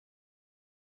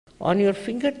On your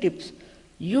fingertips,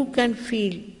 you can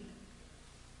feel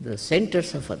the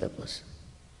centers of other person.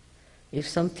 If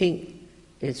something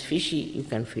is fishy, you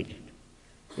can feel it.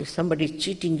 If somebody is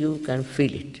cheating you, you can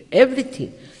feel it.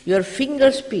 Everything. Your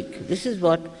fingers speak. This is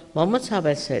what Muhammad Sahib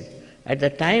has said. At the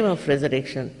time of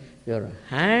resurrection, your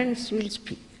hands will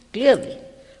speak clearly.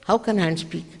 How can hands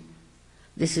speak?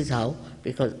 This is how,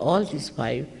 because all these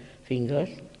 5 fingers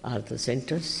are the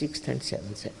centers, 6th and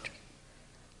 7th center.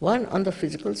 One on the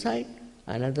physical side,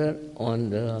 another on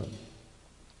the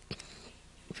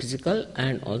physical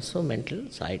and also mental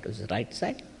side is the right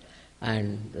side,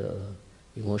 and the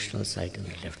emotional side on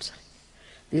the left side.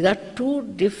 These are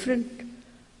 2 different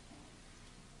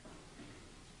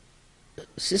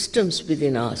systems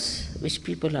within us which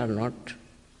people are not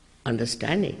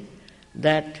understanding,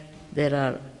 that there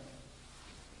are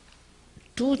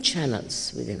 2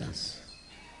 channels within us.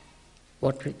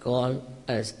 What we call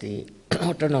as the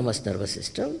autonomous nervous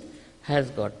system has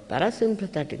got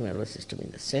parasympathetic nervous system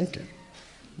in the center,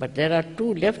 but there are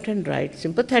 2 left and right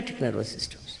sympathetic nervous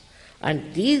systems.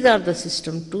 And these are the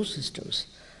 2 systems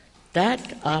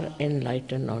that are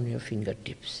enlightened on your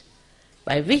fingertips,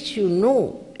 by which you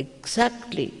know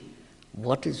exactly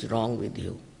what is wrong with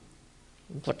you,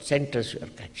 what centers you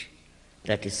are catching.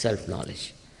 That is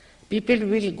self-knowledge. People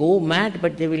will go mad,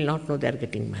 but they will not know they are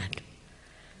getting mad.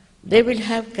 They will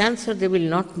have cancer, they will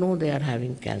not know they are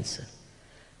having cancer.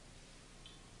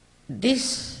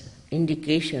 This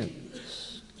indication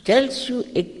tells you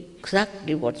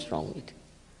exactly what's wrong with you.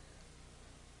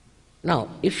 Now,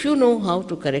 if you know how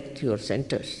to correct your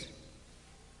centers,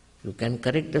 you can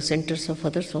correct the centers of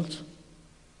others also.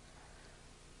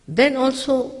 Then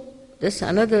also, this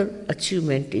another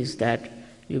achievement is that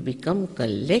you become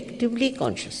collectively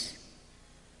conscious.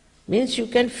 Means you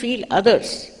can feel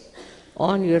others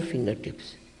on your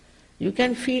fingertips. You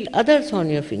can feel others on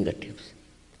your fingertips.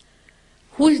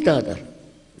 Who is the other?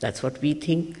 That's what we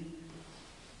think.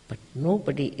 But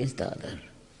nobody is the other.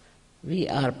 We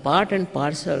are part and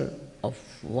parcel of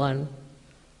one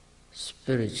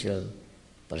spiritual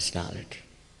personality.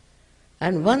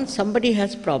 And once somebody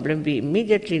has problem, we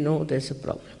immediately know there's a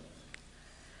problem.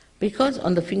 Because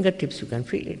on the fingertips you can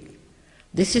feel it.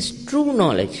 This is true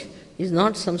knowledge. It's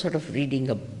not some sort of reading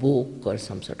a book or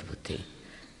some sort of a thing,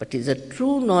 but it's a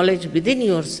true knowledge within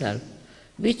yourself,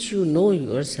 which you know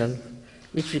yourself,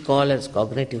 which we call as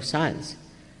cognitive science,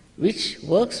 which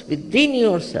works within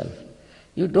yourself.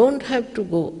 You don't have to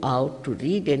go out to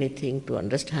read anything, to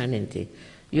understand anything.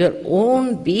 Your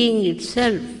own being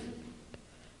itself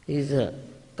is a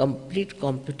complete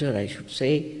computer, I should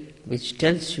say, which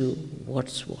tells you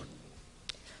what's what,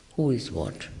 who is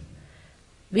what.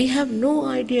 We have no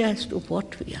idea as to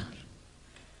what we are.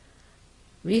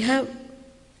 We have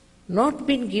not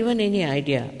been given any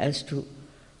idea as to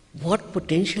what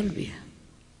potential we have.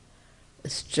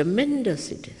 It's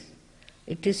tremendous, it is.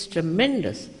 It is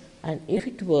tremendous. And if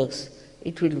it works,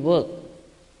 it will work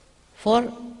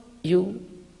for you,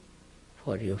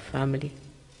 for your family,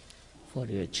 for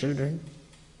your children,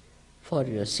 for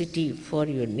your city, for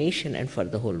your nation, and for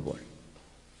the whole world.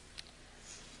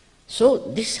 So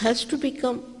this has to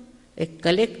become a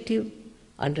collective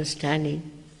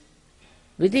understanding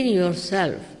within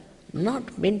yourself,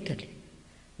 not mentally.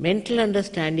 Mental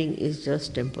understanding is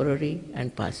just temporary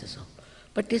and passes off.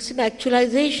 But it's an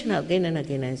actualization, again and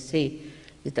again I say,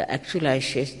 it's the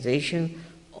actualization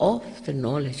of the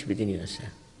knowledge within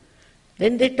yourself.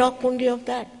 Then they talk only of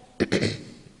that.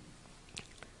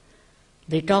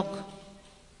 They talk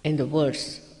in the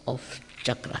words of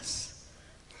chakras,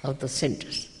 of the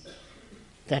centers.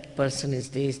 That person is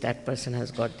this, that person has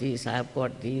got this, I have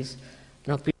got this.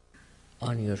 Now,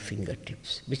 on your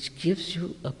fingertips, which gives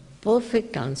you a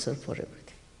perfect answer for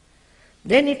everything.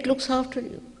 Then it looks after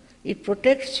you, it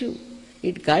protects you,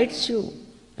 it guides you,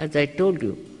 as I told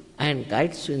you, and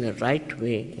guides you in the right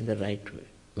way, in the right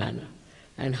manner.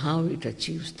 And how it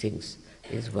achieves things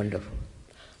is wonderful.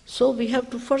 So we have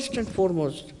to first and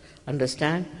foremost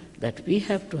understand that we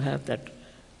have to have that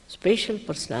spatial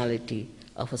personality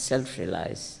of a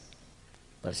self-realized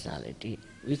personality,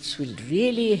 which will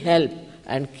really help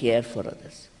and care for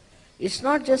others. It's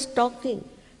not just talking,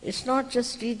 it's not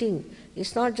just reading,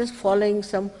 it's not just following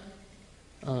some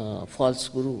false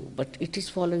guru, but it is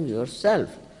following yourself,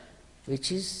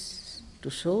 which is to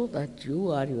show that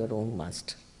you are your own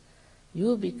master.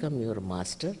 You become your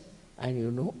master and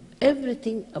you know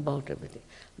everything about everything.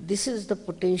 This is the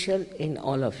potential in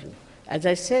all of you. As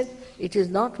I said, it is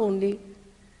not only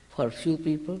for few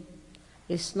people,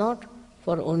 it's not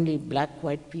for only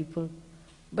black-white people,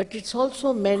 but it's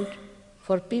also meant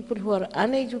for people who are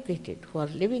uneducated, who are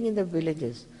living in the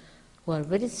villages, who are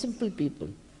very simple people,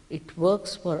 It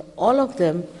works for all of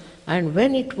them, and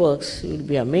when it works, you will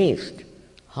be amazed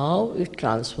how it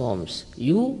transforms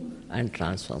you and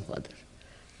transforms others.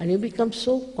 And you become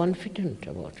so confident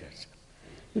about yourself.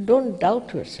 You don't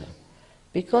doubt yourself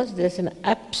because there's an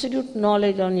absolute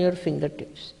knowledge on your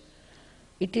fingertips.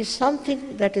 It is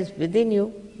something that is within you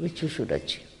which you should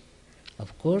achieve.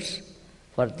 Of course,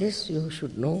 for this you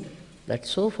should know that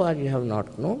so far you have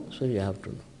not known, so you have to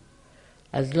know.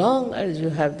 As long as you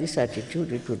have this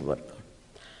attitude, it would work out.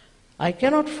 I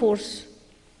cannot force,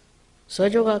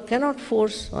 Sahaja Yoga cannot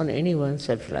force on anyone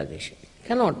self-realization. It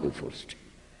cannot be forced.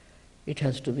 It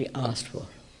has to be asked for.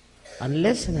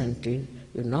 Unless and until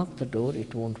you knock the door,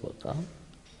 it won't work out.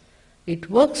 It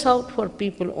works out for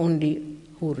people only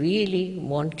who really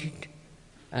want it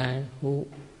and who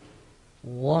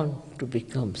want to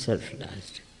become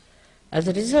self-realized. As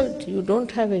a result, you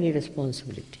don't have any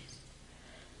responsibilities.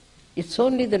 It's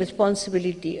only the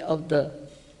responsibility of the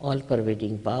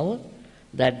all-pervading power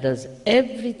that does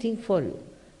everything for you,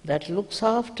 that looks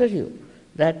after you,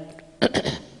 that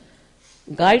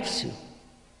guides you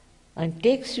and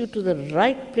takes you to the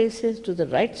right places, to the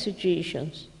right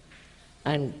situations,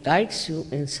 and guides you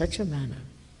in such a manner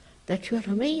that you are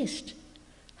amazed.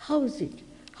 How is it?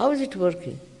 How is it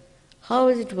working? How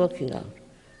is it working out?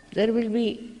 There will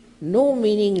be no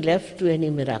meaning left to any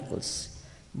miracles.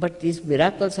 But these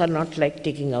miracles are not like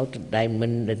taking out a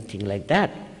diamond and things like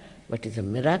that. But it's a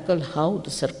miracle how the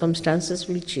circumstances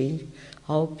will change,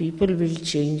 how people will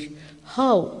change,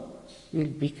 how you will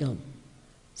become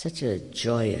such a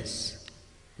joyous,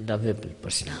 lovable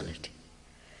personality.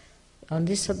 On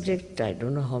this subject, I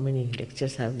don't know how many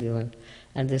lectures I have given,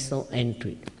 and there's no end to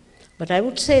it. But I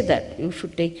would say that you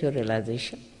should take your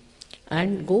realization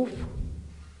and go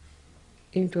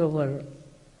into our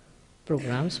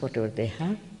programs, whatever they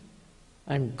have,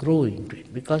 and grow into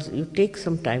it. Because you take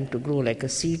some time to grow, like a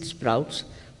seed sprouts,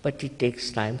 but it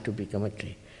takes time to become a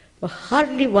tree. But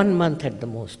hardly 1 month at the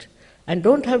most. And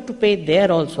don't have to pay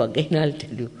there also, again I'll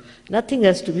tell you. Nothing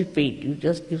has to be paid. You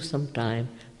just give some time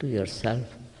to yourself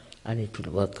and it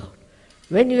will work out.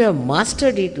 When you have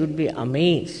mastered it, you'll be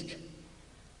amazed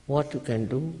what you can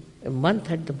do. A month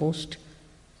at the most.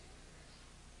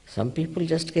 Some people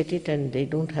just get it and they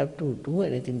don't have to do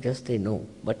anything, just they know.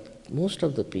 But most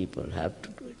of the people have to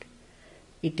do it.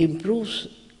 It improves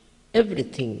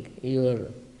everything, your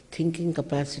thinking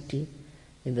capacity,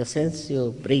 in the sense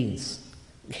your brains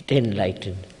get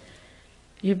enlightened.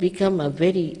 You become a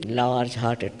very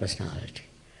large-hearted personality.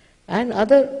 And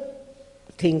other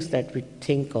things that we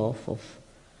think of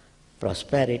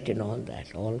prosperity and all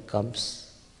that, all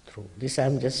comes through. This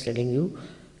I'm just telling you,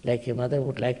 like a mother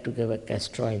would like to give a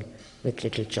castor oil with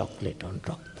little chocolate on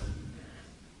top.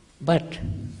 But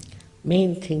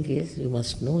main thing is you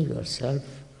must know yourself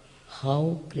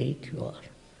how great you are.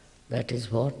 That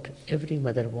is what every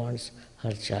mother wants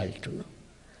her child to know.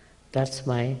 That's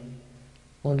my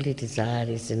only desire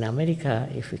is in America,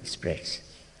 if it spreads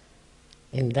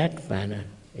in that manner,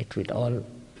 it will all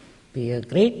be a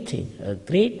great thing, a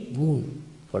great boon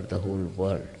for the whole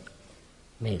world.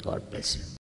 May God bless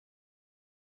you.